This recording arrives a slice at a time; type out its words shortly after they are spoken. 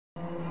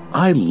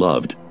I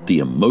loved the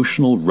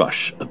emotional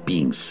rush of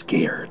being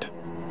scared.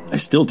 I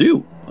still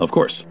do, of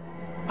course.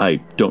 I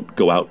don't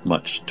go out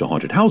much to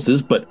haunted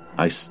houses, but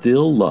I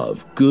still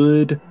love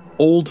good,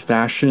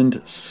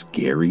 old-fashioned,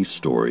 scary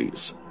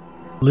stories.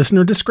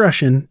 Listener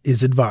discretion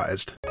is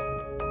advised.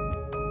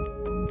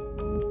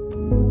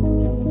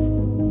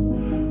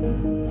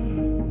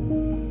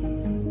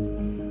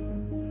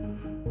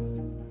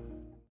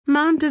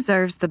 Mom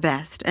deserves the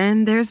best,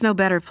 and there's no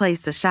better place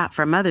to shop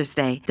for Mother's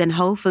Day than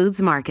Whole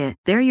Foods Market.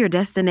 They're your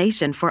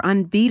destination for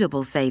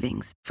unbeatable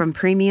savings, from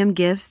premium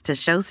gifts to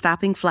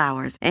show-stopping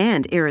flowers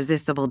and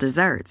irresistible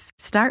desserts.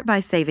 Start by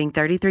saving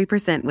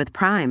 33% with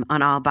Prime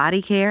on all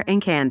body care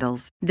and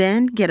candles.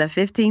 Then get a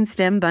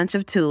 15-stem bunch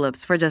of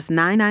tulips for just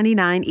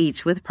 $9.99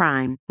 each with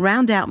Prime.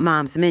 Round out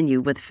Mom's menu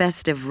with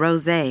festive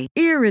rosé,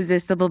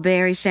 irresistible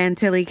berry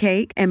chantilly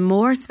cake, and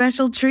more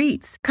special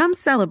treats. Come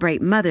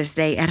celebrate Mother's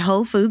Day at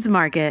Whole Foods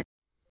Market.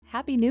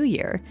 Happy New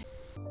Year.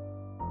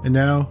 And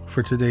now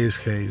for today's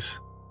case.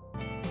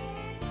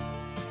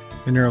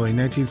 In early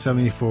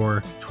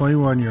 1974,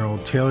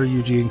 21-year-old Taylor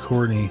Eugene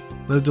Courtney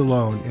lived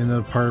alone in an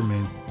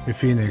apartment in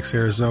Phoenix,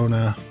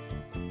 Arizona.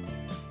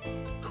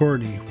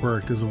 Courtney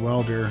worked as a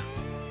welder.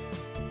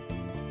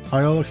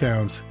 By all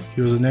accounts,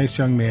 he was a nice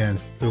young man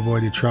who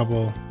avoided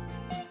trouble.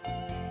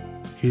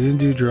 He didn't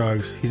do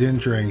drugs, he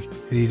didn't drink,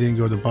 and he didn't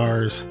go to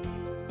bars.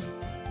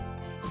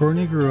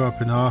 Courtney grew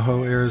up in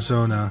Ajo,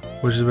 Arizona,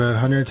 which is about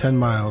 110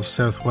 miles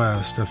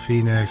southwest of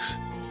Phoenix.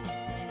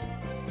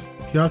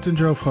 He often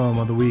drove home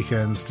on the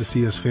weekends to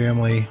see his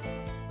family.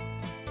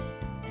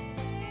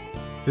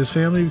 His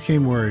family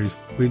became worried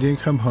when he didn't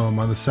come home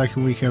on the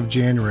second weekend of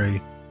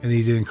January and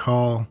he didn't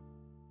call.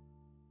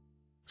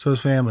 So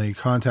his family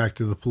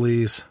contacted the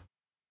police.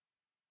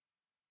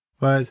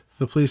 But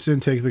the police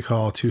didn't take the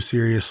call too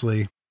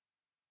seriously.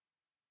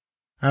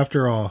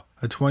 After all,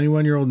 a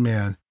 21-year-old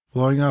man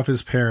blowing off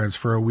his parents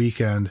for a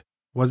weekend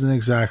wasn't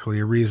exactly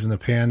a reason to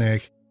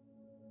panic.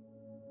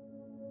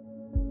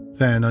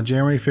 Then, on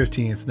January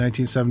 15th,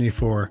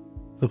 1974,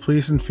 the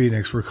police in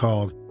Phoenix were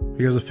called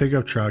because a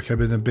pickup truck had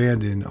been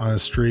abandoned on a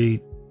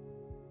street.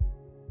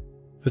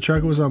 The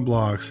truck was on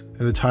blocks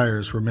and the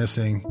tires were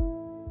missing.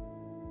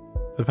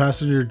 The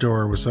passenger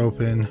door was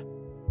open.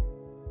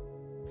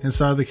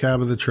 Inside the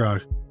cab of the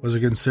truck was a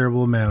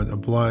considerable amount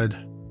of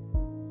blood.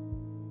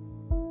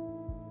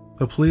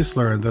 The police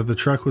learned that the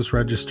truck was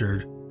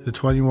registered to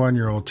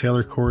 21-year-old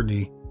Taylor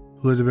Courtney,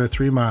 who lived about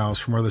 3 miles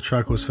from where the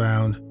truck was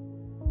found.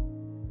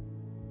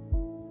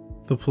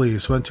 The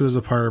police went to his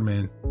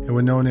apartment, and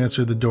when no one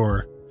answered the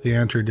door, they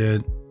entered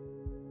it.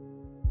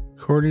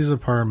 Courtney's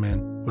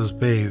apartment was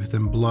bathed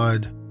in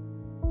blood.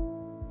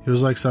 It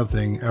was like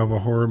something out of a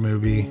horror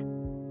movie.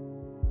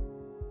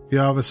 The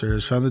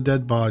officers found the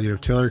dead body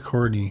of Taylor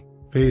Courtney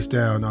face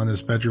down on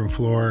his bedroom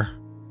floor.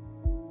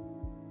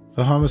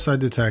 The homicide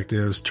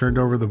detectives turned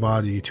over the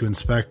body to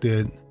inspect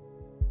it.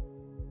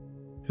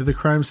 If the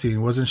crime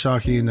scene wasn't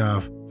shocking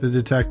enough, the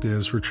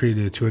detectives were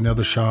treated to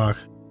another shock.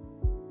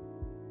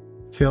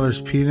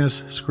 Taylor's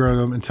penis,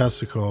 scrotum, and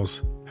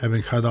testicles had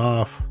been cut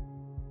off.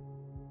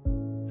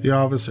 The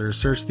officers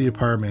searched the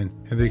apartment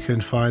and they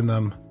couldn't find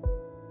them.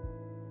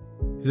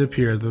 It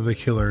appeared that the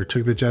killer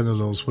took the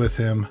genitals with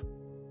him.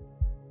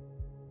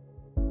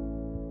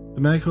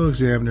 The medical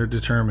examiner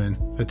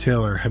determined that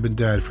Taylor had been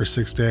dead for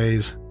 6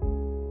 days.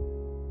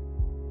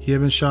 He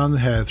had been shot in the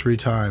head 3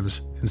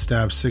 times and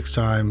stabbed 6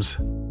 times.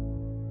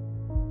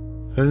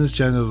 Then his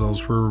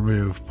genitals were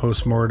removed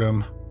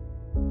post-mortem.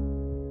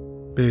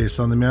 Based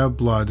on the amount of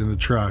blood in the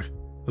truck,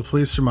 the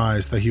police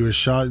surmised that he was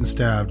shot and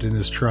stabbed in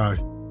his truck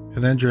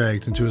and then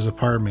dragged into his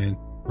apartment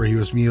where he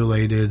was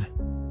mutilated.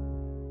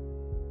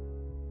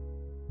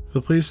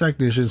 The police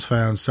technicians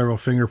found several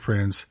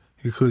fingerprints,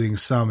 including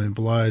some in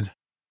blood.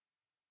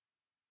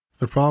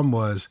 The problem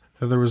was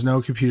that there was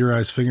no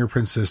computerized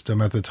fingerprint system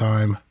at the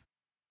time,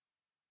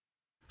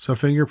 so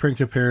fingerprint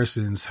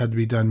comparisons had to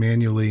be done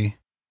manually.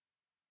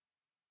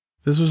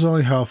 This was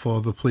only helpful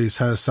if the police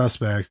had a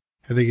suspect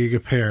and they could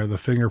compare the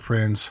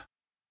fingerprints.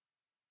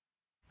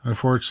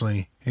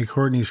 Unfortunately, in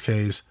Courtney's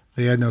case,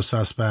 they had no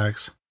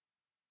suspects.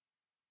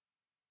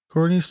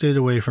 Courtney stayed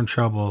away from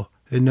trouble,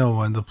 and no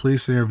one the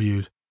police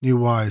interviewed knew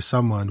why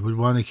someone would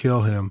want to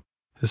kill him,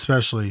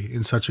 especially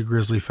in such a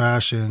grisly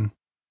fashion.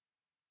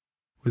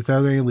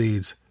 Without any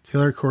leads,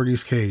 Taylor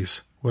Courtney's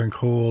case went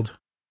cold.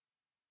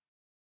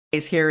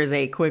 Here is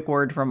a quick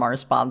word from our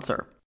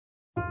sponsor.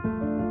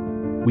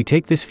 We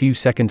take this few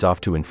seconds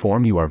off to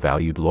inform you, our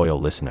valued loyal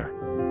listener,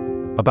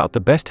 about the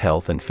best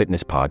health and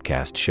fitness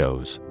podcast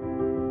shows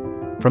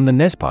from the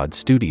Nespod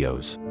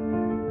Studios.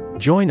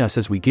 Join us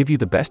as we give you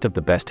the best of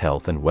the best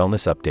health and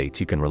wellness updates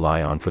you can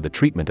rely on for the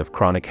treatment of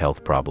chronic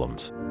health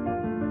problems.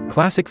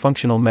 Classic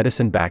functional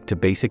medicine back to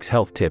basics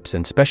health tips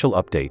and special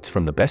updates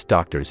from the best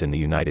doctors in the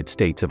United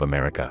States of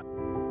America.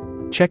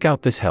 Check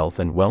out this health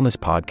and wellness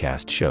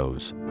podcast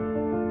shows.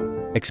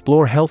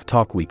 Explore Health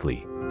Talk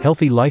Weekly,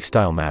 Healthy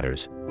Lifestyle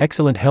Matters,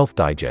 Excellent Health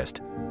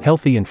Digest,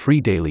 Healthy and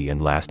Free Daily,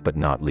 and last but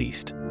not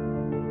least,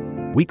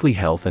 Weekly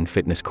Health and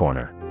Fitness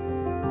Corner.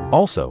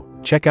 Also,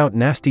 Check out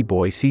Nasty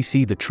Boy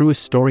CC, the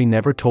truest story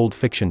never told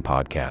fiction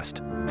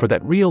podcast, for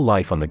that real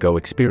life on the go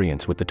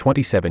experience with the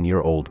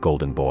 27-year-old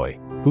golden boy,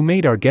 who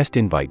made our guest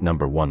invite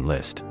 #1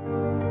 list.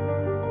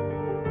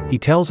 He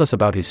tells us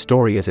about his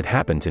story as it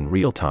happens in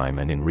real time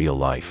and in real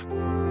life.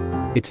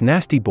 It's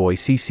Nasty Boy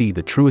CC,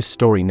 the truest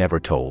story never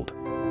told.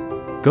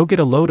 Go get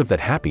a load of that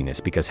happiness,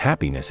 because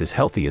happiness is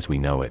healthy as we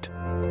know it.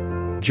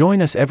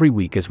 Join us every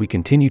week as we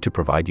continue to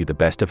provide you the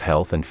best of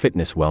health and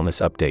fitness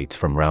wellness updates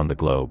from around the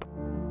globe.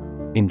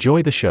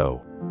 Enjoy the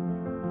show.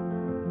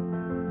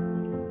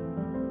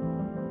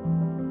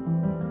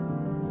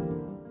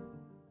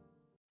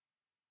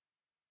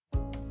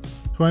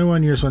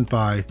 "21 years went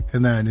by,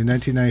 and then, in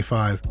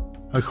 1995,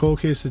 a cold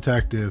case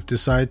detective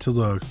decided to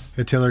look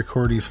at Taylor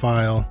Courtney's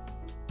file.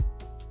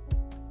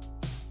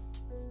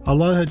 A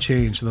lot had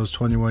changed in those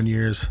 21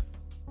 years.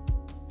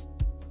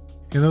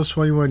 In those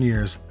 21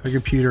 years, a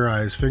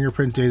computerized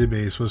fingerprint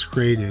database was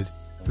created,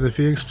 and the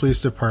Phoenix Police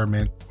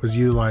Department was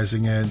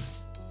utilizing it.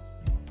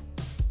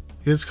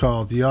 It's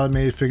called the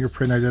Automated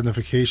Fingerprint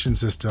Identification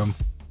System,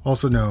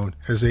 also known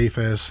as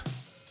AFIS.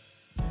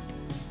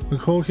 When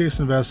cold case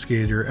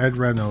investigator Ed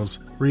Reynolds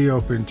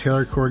reopened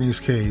Taylor Courtney's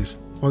case,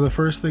 one of the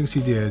first things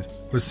he did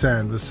was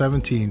send the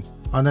 17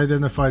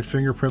 unidentified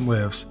fingerprint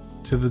lifts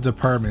to the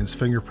department's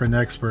fingerprint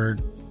expert.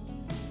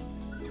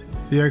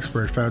 The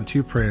expert found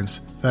 2 prints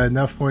that had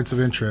enough points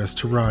of interest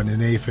to run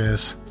in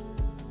AFIS.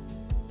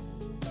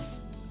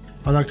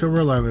 On October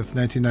 11,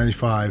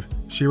 1995,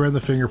 she ran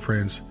the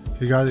fingerprints.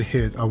 He got a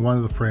hit on one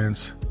of the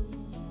prints.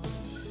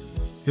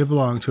 It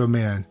belonged to a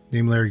man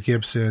named Larry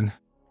Gibson.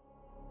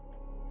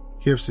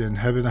 Gibson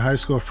had been a high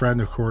school friend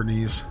of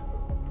Courtney's.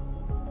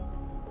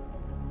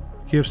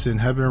 Gibson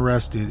had been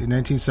arrested in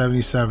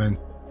 1977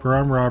 for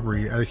armed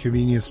robbery at a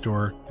convenience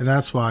store, and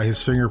that's why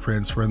his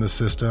fingerprints were in the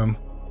system.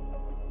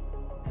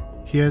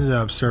 He ended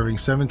up serving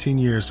 17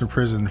 years in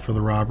prison for the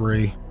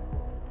robbery.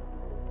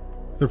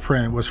 The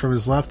print was from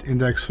his left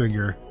index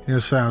finger and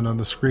was found on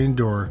the screen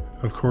door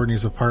of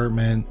Courtney's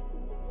apartment.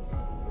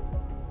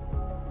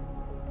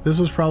 This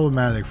was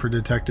problematic for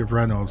Detective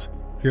Reynolds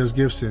because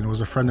Gibson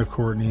was a friend of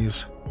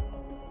Courtney's.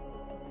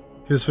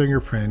 His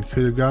fingerprint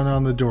could have gone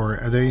on the door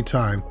at any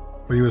time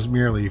when he was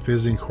merely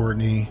visiting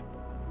Courtney.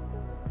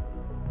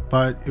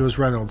 But it was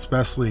Reynolds'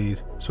 best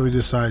lead, so he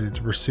decided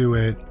to pursue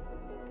it.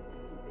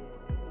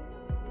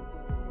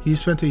 He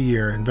spent a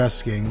year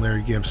investigating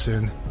Larry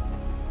Gibson.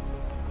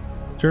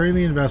 During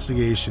the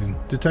investigation,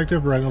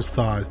 Detective Reynolds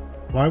thought,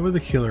 why would the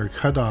killer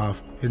cut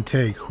off and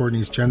take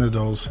Courtney's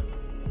genitals?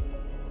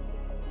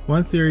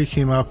 One theory he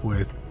came up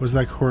with was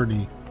that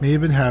Courtney may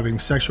have been having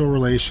sexual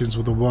relations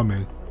with a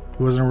woman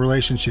who was in a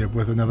relationship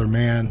with another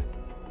man.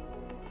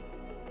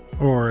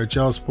 Or a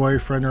jealous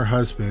boyfriend or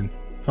husband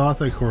thought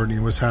that Courtney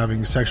was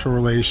having sexual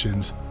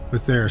relations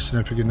with their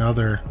significant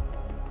other.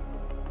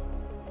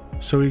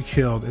 So he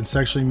killed and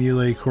sexually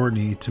mutilated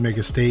Courtney to make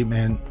a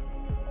statement.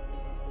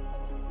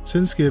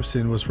 Since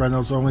Gibson was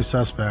Reynolds' only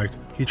suspect,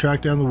 he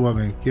tracked down the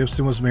woman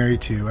Gibson was married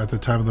to at the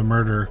time of the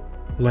murder,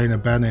 Elena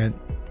Bennett.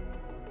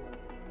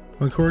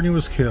 When Courtney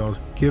was killed,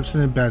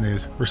 Gibson and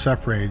Bennett were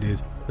separated,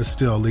 but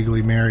still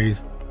legally married.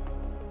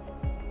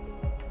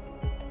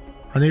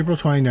 On April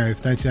 29,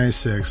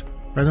 1996,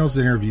 Reynolds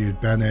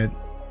interviewed Bennett.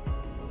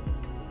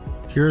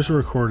 Here's a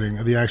recording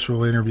of the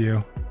actual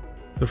interview.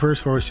 The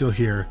first voice you'll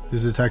hear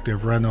is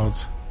Detective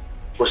Reynolds.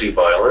 Was he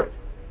violent?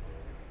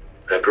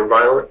 Hyper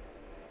violent?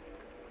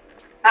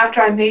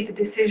 After I made the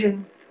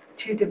decision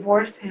to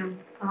divorce him,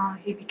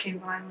 he became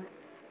violent.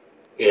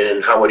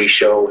 And how would he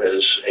show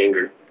his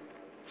anger?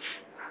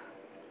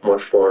 What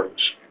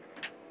forms?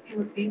 He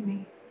would beat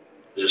me.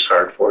 Is this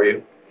hard for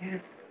you?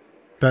 Yes.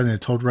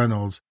 Bennett told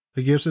Reynolds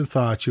that Gibson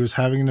thought she was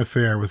having an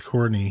affair with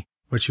Courtney,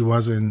 but she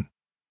wasn't.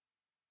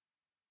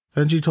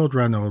 Then she told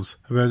Reynolds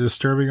about a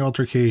disturbing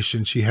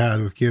altercation she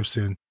had with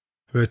Gibson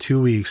about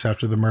 2 weeks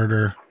after the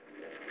murder.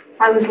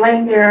 I was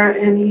laying there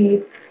and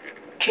he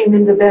came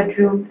in the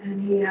bedroom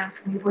and he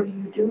asked me, "What are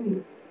you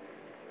doing?"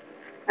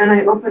 And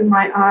I opened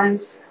my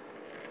eyes.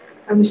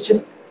 I was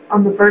just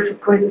on the verge of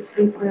going to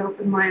sleep. I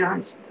opened my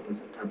eyes and there was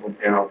a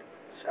double-barreled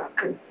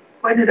shotgun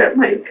pointed at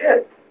my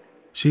head.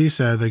 She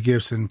said that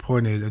Gibson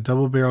pointed a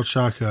double-barreled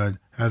shotgun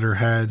at her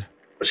head.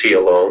 Was he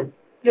alone?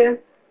 Yes.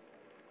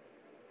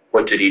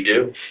 What did he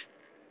do?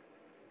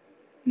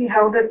 He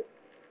held it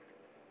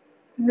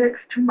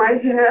next to my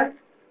head.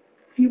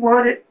 He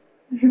wanted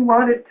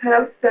to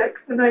have sex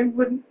and I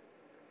wouldn't.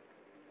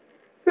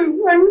 I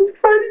was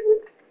fighting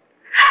with him.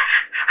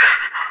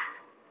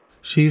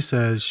 She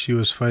said she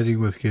was fighting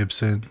with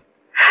Gibson.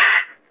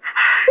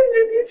 And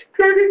then he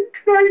started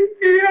crying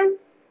again.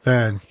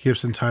 Then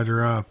Gibson tied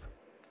her up.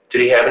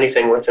 Did he have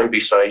anything with him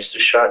besides the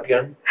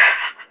shotgun?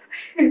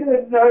 He had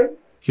a knife.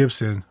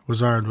 Gibson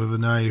was armed with a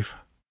knife.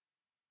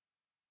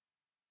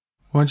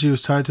 Once she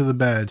was tied to the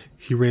bed,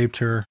 he raped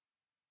her.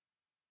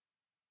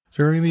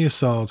 During the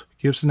assault,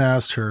 Gibson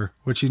asked her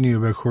what she knew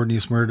about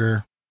Courtney's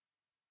murder.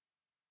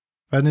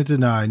 Bennett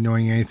denied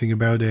knowing anything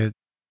about it.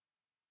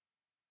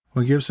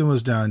 When Gibson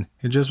was done,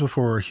 and just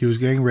before he was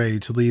getting ready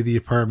to leave the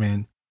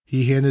apartment,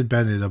 he handed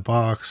Bennett a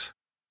box.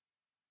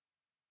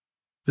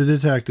 The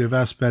detective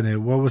asked Bennett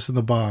what was in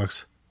the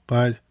box,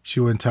 but she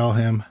wouldn't tell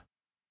him.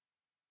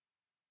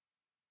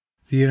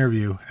 The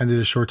interview ended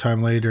a short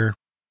time later.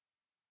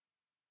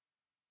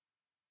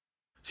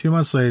 2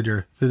 months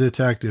later, the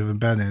detective and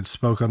Bennett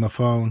spoke on the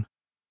phone.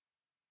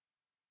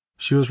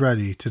 She was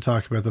ready to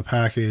talk about the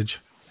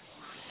package.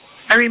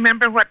 I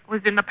remember what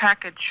was in the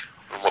package.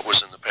 What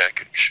was in the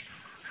package?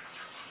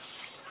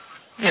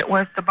 It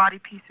was the body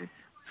pieces.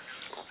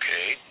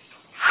 Okay.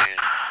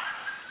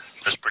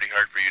 And that's pretty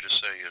hard for you to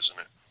say, isn't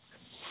it?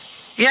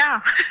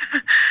 Yeah.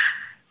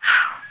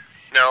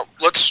 Now,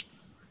 let's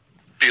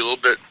be a little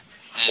bit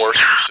more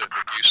specific.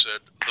 You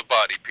said the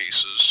body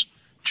pieces.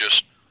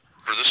 Just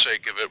for the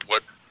sake of it,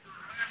 what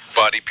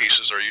body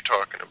pieces are you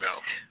talking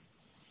about?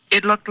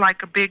 It looked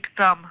like a big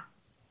thumb.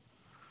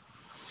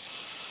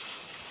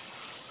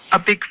 A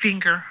big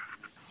finger.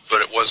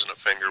 But it wasn't a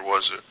finger,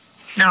 was it?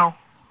 No.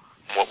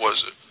 What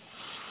was it?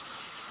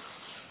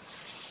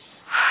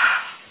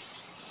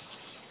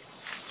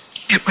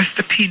 It was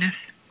the penis.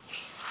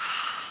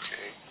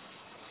 Okay.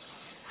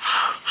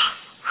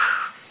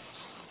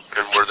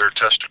 And were there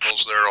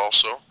testicles there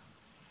also?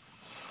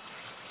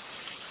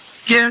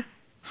 Yes.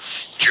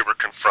 Did you ever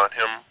confront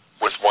him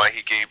with why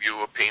he gave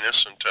you a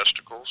penis and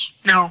testicles?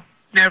 No.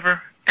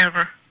 Never.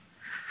 Ever.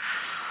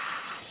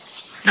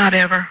 Not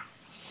ever.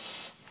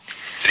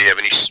 Did he have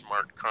any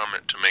smart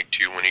comment to make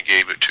to you when he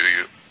gave it to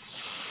you?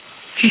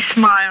 He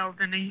smiled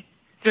and he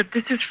said,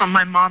 "This is from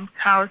my mom's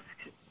house.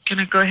 Can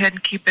I go ahead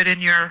and keep it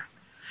in your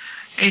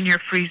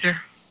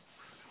freezer?"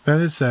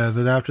 Bennett said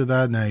that after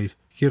that night,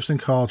 Gibson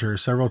called her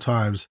several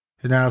times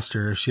and asked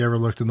her if she ever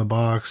looked in the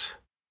box.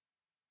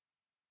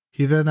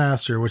 He then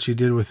asked her what she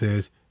did with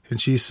it,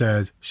 and she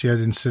said she had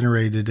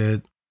incinerated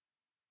it.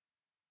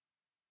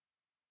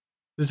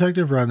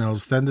 Detective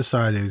Reynolds then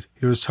decided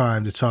it was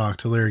time to talk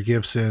to Larry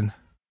Gibson.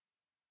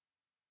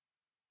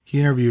 He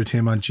interviewed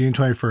him on June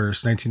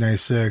 21st,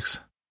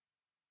 1996.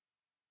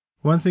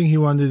 One thing he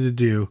wanted to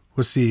do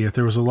was see if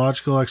there was a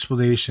logical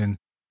explanation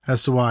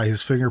as to why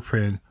his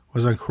fingerprint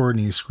was on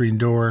Courtney's screen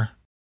door.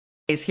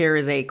 Here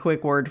is a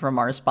quick word from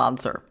our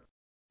sponsor.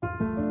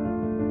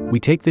 We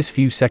take this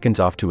few seconds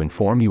off to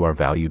inform you, our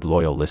valued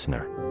loyal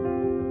listener,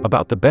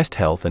 about the best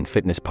health and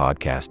fitness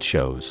podcast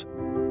shows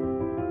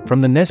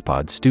from the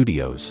Nespod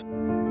Studios.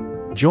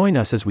 Join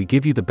us as we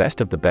give you the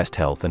best of the best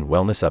health and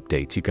wellness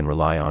updates you can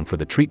rely on for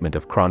the treatment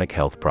of chronic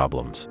health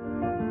problems.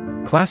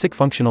 Classic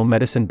functional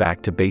medicine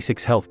back to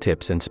basics health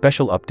tips and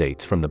special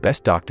updates from the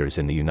best doctors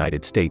in the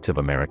United States of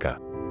America.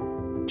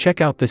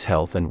 Check out this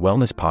health and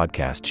wellness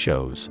podcast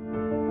shows.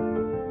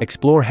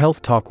 Explore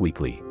Health Talk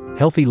Weekly,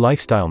 Healthy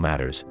Lifestyle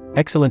Matters,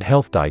 Excellent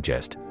Health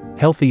Digest,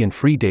 Healthy and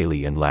Free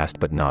Daily, and last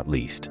but not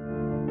least,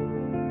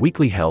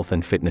 Weekly Health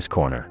and Fitness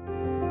Corner.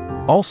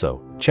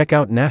 Also, check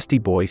out Nasty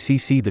Boy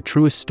CC, the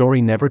truest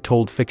story never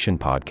told fiction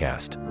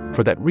podcast,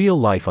 for that real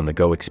life on the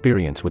go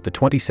experience with the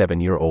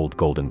 27-year-old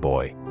golden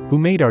boy, who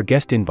made our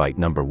guest invite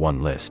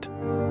 #1 list.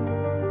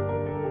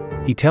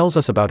 He tells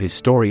us about his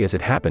story as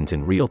it happens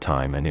in real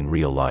time and in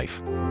real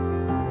life.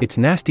 It's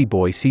Nasty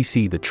Boy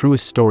CC, the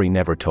truest story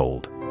never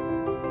told.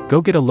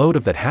 Go get a load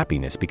of that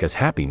happiness, because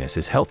happiness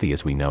is healthy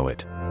as we know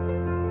it.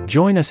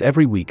 Join us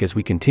every week as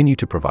we continue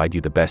to provide you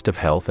the best of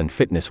health and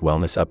fitness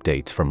wellness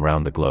updates from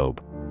around the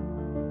globe.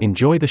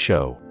 Enjoy the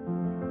show.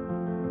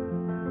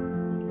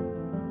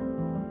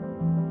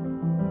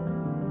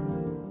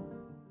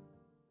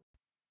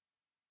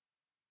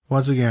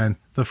 Once again,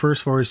 the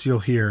first voice you'll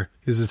hear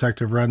is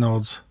Detective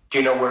Reynolds. Do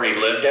you know where he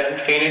lived at in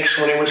Phoenix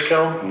when he was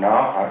killed?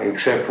 No,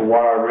 except for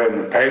what I read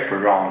in the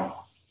papers on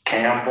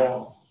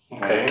Campbell.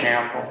 Okay.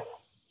 Campbell.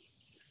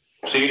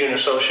 So you didn't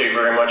associate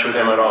very much with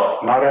him at all?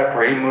 Not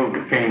after he moved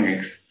to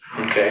Phoenix.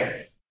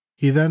 Okay.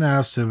 He then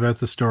asked him about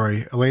the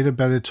story Elena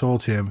Bennett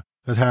told him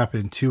that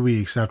happened 2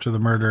 weeks after the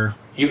murder.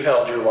 You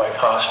held your wife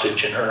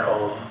hostage in her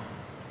home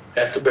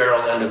at the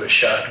barrel end of a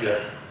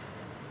shotgun,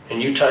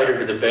 and you tied her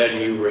to the bed and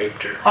you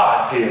raped her.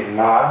 I did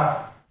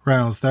not.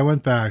 Reynolds then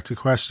went back to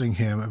questioning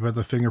him about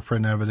the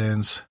fingerprint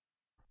evidence.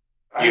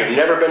 You've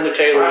never been to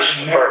Taylor's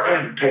I've never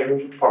apartment? been to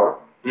Taylor's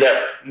apartment.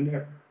 Never.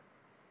 Never.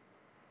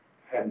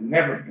 Had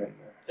never been there.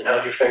 Then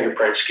how'd your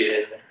fingerprints get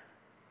in there?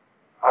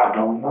 I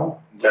don't know.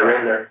 They're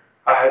in there.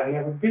 I had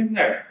never been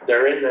there.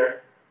 They're in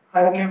there. I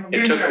had never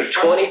been It took there. me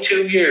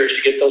 22 years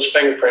to get those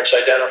fingerprints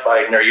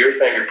identified, and they're your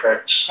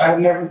fingerprints. I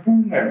had never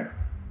been there.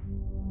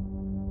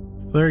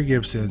 Larry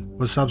Gibson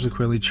was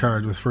subsequently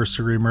charged with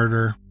first-degree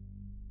murder.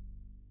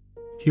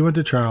 He went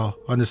to trial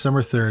on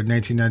December 3rd,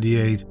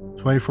 1998,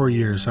 24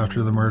 years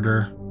after the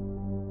murder.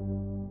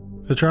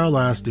 The trial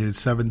lasted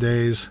 7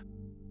 days.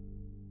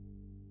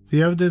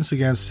 The evidence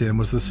against him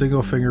was the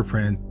single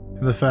fingerprint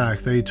and the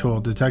fact that he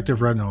told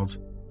Detective Reynolds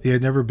that he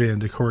had never been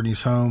to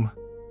Courtney's home.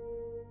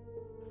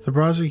 The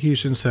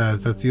prosecution said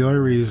that the only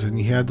reason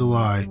he had to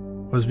lie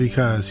was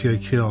because he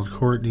had killed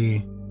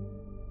Courtney.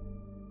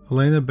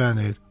 Elena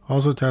Bennett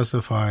also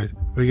testified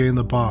by getting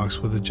the box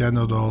with the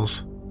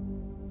genitals.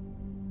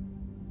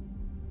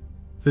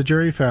 The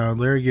jury found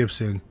Larry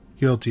Gibson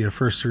guilty of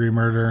first-degree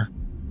murder.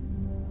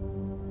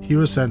 He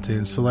was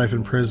sentenced to life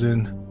in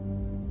prison.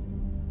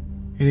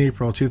 In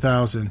April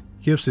 2000,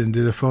 Gibson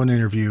did a phone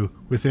interview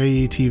with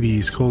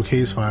AETV's Cold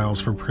Case Files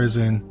for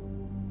prison.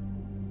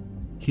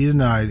 He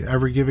denied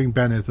ever giving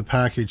Bennett the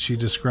package she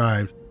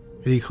described,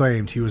 and he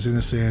claimed he was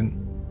innocent.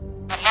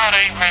 I'm not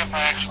angry at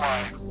my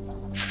ex-wife.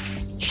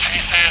 She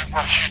said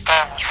what she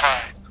thought was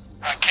right.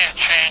 I can't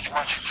change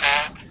what she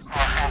said or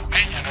her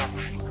opinion of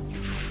me.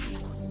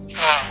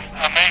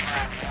 I'm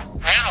angry at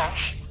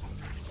Reynolds.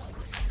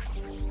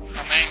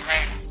 I'm angry with the system for putting me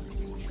in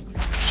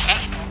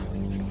prison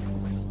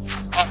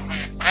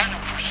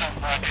for something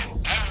I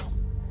didn't do.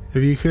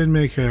 If you couldn't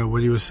make out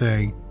what he was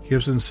saying,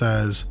 Gibson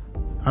says,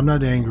 "I'm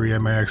not angry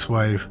at my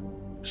ex-wife.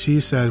 She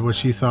said what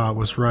she thought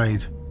was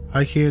right.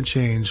 I can't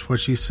change what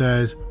she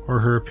said or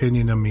her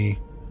opinion of me.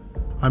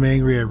 I'm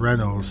angry at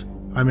Reynolds.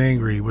 I'm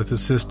angry with the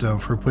system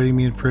for putting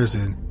me in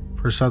prison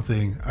for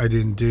something I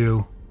didn't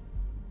do."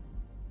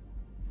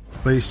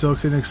 But he still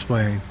couldn't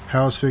explain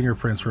how his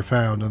fingerprints were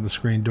found on the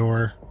screen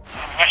door.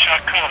 I wish I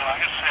could.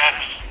 Like I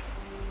said,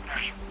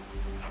 there's a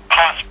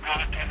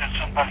possibility that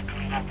somebody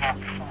could have lived there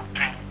before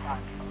Taylor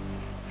Courtney,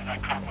 and I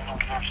could have been on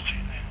the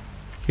see then.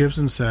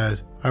 Gibson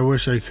said, "I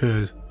wish I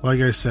could.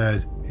 Like I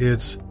said,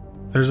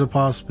 there's a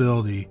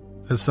possibility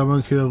that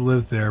someone could have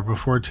lived there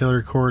before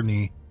Taylor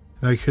Courtney,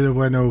 and I could have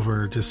went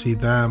over to see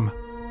them."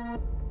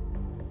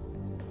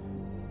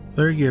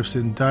 Larry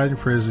Gibson died in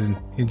prison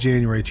in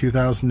January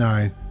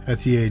 2009 at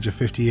the age of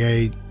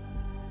 58.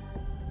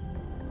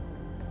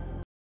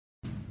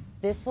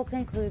 This will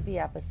conclude the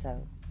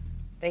episode.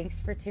 Thanks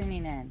for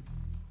tuning in.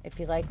 If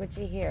you like what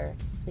you hear,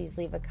 please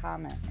leave a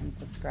comment and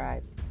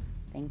subscribe.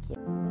 Thank you.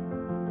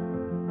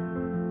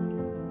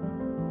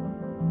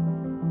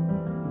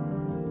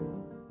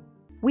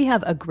 We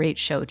have a great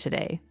show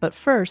today, but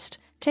first,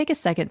 take a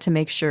second to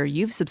make sure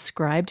you've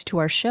subscribed to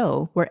our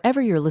show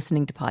wherever you're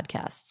listening to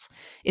podcasts.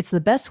 It's the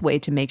best way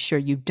to make sure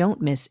you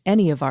don't miss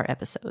any of our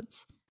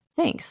episodes.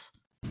 Thanks.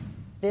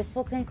 This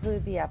will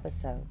conclude the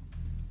episode.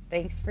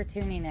 Thanks for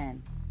tuning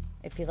in.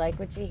 If you like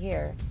what you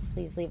hear,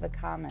 please leave a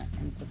comment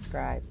and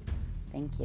subscribe. Thank you.